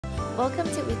Welcome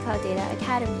to WeCloudData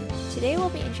Academy. Today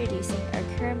we'll be introducing our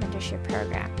Career Mentorship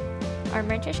Program. Our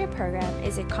mentorship program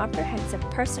is a comprehensive,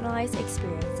 personalized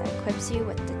experience that equips you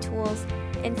with the tools,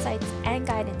 insights, and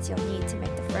guidance you'll need to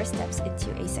make the first steps into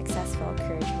a successful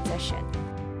career transition.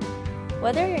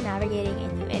 Whether you're navigating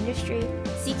a new industry,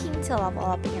 seeking to level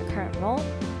up in your current role,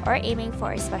 or aiming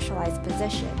for a specialized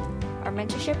position, our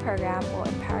mentorship program will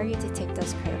empower you to take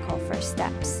those critical first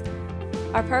steps.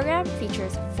 Our program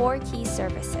features 4 key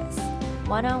services: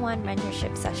 one-on-one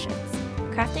mentorship sessions.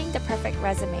 Crafting the perfect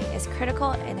resume is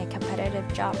critical in a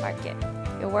competitive job market.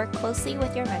 You'll work closely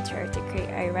with your mentor to create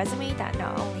a resume that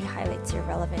not only highlights your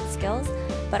relevant skills,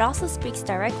 but also speaks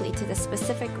directly to the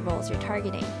specific roles you're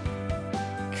targeting.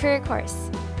 Career course.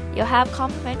 You'll have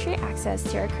complimentary access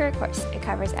to our career course. It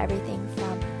covers everything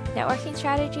from networking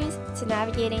strategies to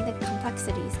navigating the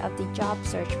complexities of the job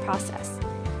search process.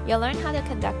 You'll learn how to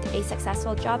conduct a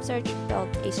successful job search,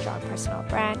 build a strong personal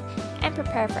brand, and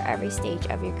prepare for every stage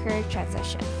of your career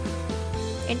transition.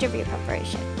 Interview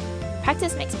preparation.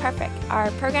 Practice makes perfect.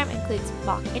 Our program includes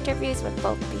mock interviews with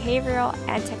both behavioral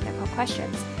and technical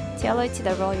questions tailored to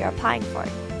the role you're applying for.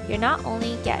 You'll not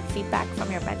only get feedback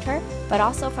from your mentor, but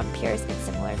also from peers in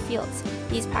similar fields.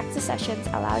 These practice sessions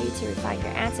allow you to refine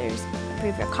your answers,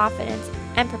 improve your confidence,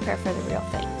 and prepare for the real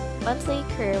thing. Monthly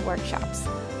career workshops.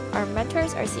 Our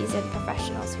mentors are seasoned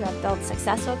professionals who have built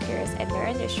successful careers in their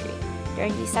industry.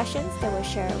 During these sessions, they will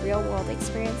share real-world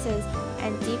experiences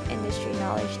and deep industry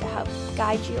knowledge to help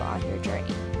guide you on your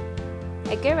journey.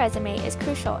 A good resume is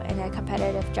crucial in a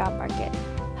competitive job market.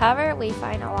 However, we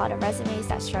find a lot of resumes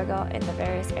that struggle in the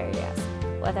various areas,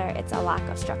 whether it's a lack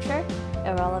of structure,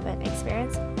 irrelevant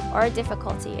experience, or a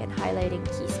difficulty in highlighting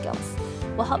key skills.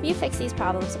 We'll help you fix these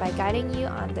problems by guiding you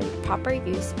on the proper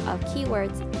use of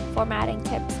keywords, formatting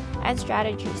tips, and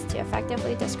strategies to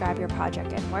effectively describe your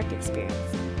project and work experience.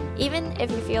 Even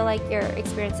if you feel like your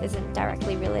experience isn't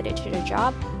directly related to the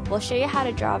job, we'll show you how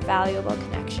to draw valuable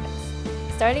connections.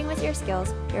 Starting with your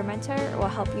skills, your mentor will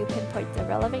help you pinpoint the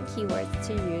relevant keywords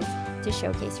to use to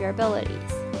showcase your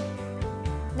abilities.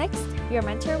 Next, your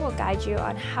mentor will guide you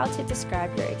on how to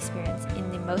describe your experience in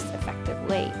the most effective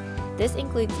way. This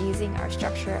includes using our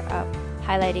structure of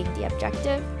highlighting the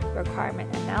objective,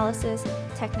 requirement analysis,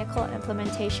 technical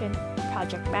implementation,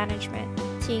 project management,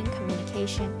 team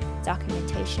communication,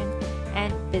 documentation,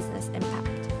 and business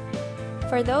impact.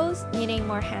 For those needing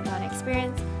more hands-on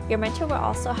experience, your mentor will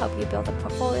also help you build a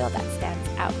portfolio that stands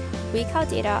out.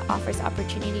 WeCloudData offers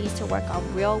opportunities to work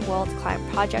on real-world client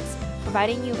projects,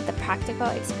 providing you with the practical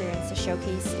experience to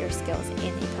showcase your skills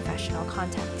in a professional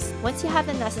context. Once you have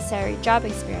the necessary job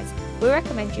experience, we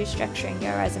recommend you structuring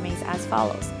your resumes as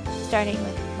follows, starting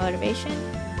with motivation,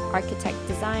 architect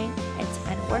design,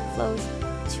 end-to-end workflows,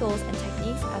 tools and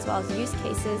techniques, as well as use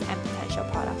cases and potential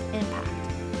product impact.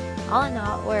 All in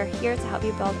all, we're here to help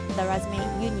you build the resume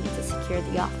you need to secure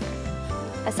the offer.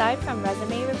 Aside from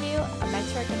resume review, a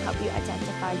mentor can help you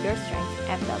identify your strengths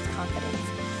and build confidence.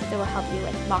 They will help you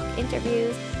with mock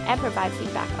interviews and provide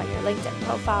feedback on your LinkedIn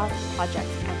profile,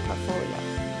 projects, and portfolio.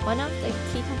 One of the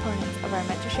key components of our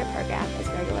mentorship program is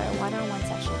regular one-on-one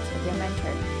sessions with your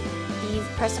mentor. These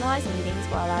personalized meetings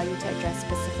will allow you to address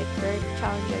specific career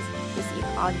challenges, receive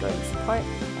ongoing support,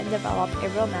 and develop a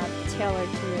roadmap tailored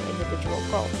to your individual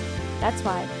goals. That's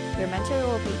why your mentor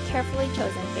will be carefully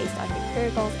chosen based on your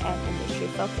career goals and industry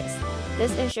focus.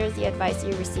 This ensures the advice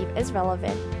you receive is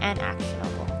relevant and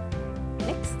actionable.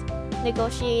 Next,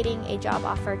 negotiating a job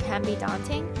offer can be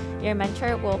daunting. Your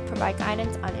mentor will provide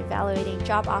guidance on evaluating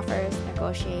job offers,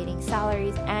 negotiating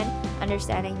salaries, and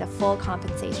understanding the full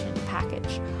compensation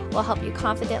package. We'll help you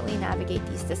confidently navigate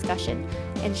these discussions,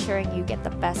 ensuring you get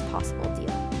the best possible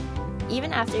deal.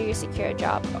 Even after you secure a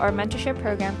job, our mentorship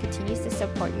program continues to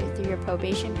support you through your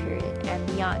probation period and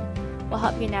beyond. We'll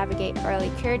help you navigate early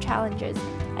career challenges,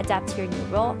 adapt to your new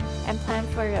role, and plan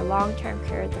for your long-term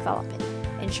career development,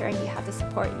 ensuring you have the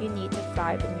support you need to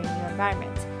thrive in your new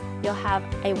environment. You'll have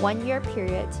a 1-year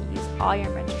period to use all your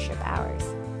mentorship hours.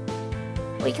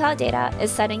 WeCloudData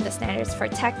is setting the standards for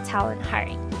tech talent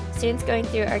hiring. Students going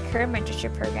through our Career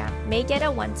Mentorship Program may get a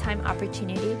one-time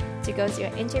opportunity to go through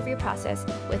an interview process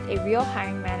with a real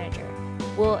hiring manager.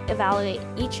 We'll evaluate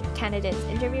each candidate's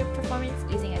interview performance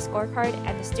using a scorecard,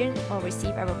 and the student will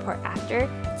receive a report after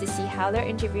to see how their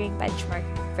interviewing benchmark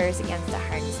fares against the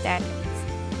hiring standards.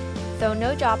 Though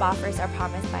no job offers are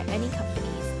promised by any companies,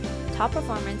 top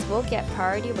performance will get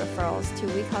priority referrals to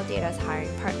WeCloudData's hiring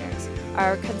partners.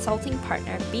 Our consulting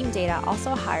partner, BeamData,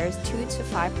 also hires 2 to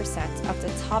 5% of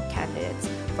the top candidates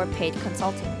for paid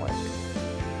consulting work.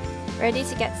 Ready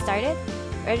to get started?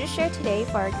 Register today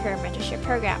for our Career Mentorship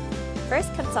Program.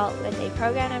 First, consult with a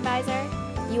program advisor,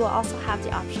 You will also have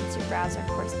the option to browse our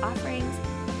course offerings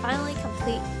and finally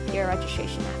complete your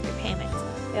registration after payment.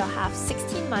 You'll have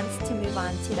 16 months to move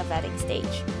on to the vetting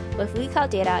stage. With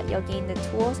WeCloudData, you'll gain the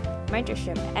tools,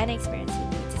 mentorship, and experience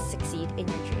you need to succeed in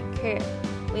your dream career.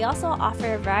 We also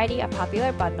offer a variety of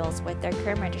popular bundles with their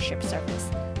Career Mentorship service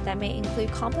that may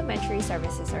include complimentary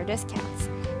services or discounts.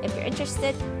 If you're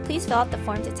interested, please fill out the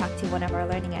form to talk to one of our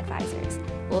learning advisors.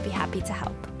 We'll be happy to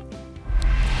help.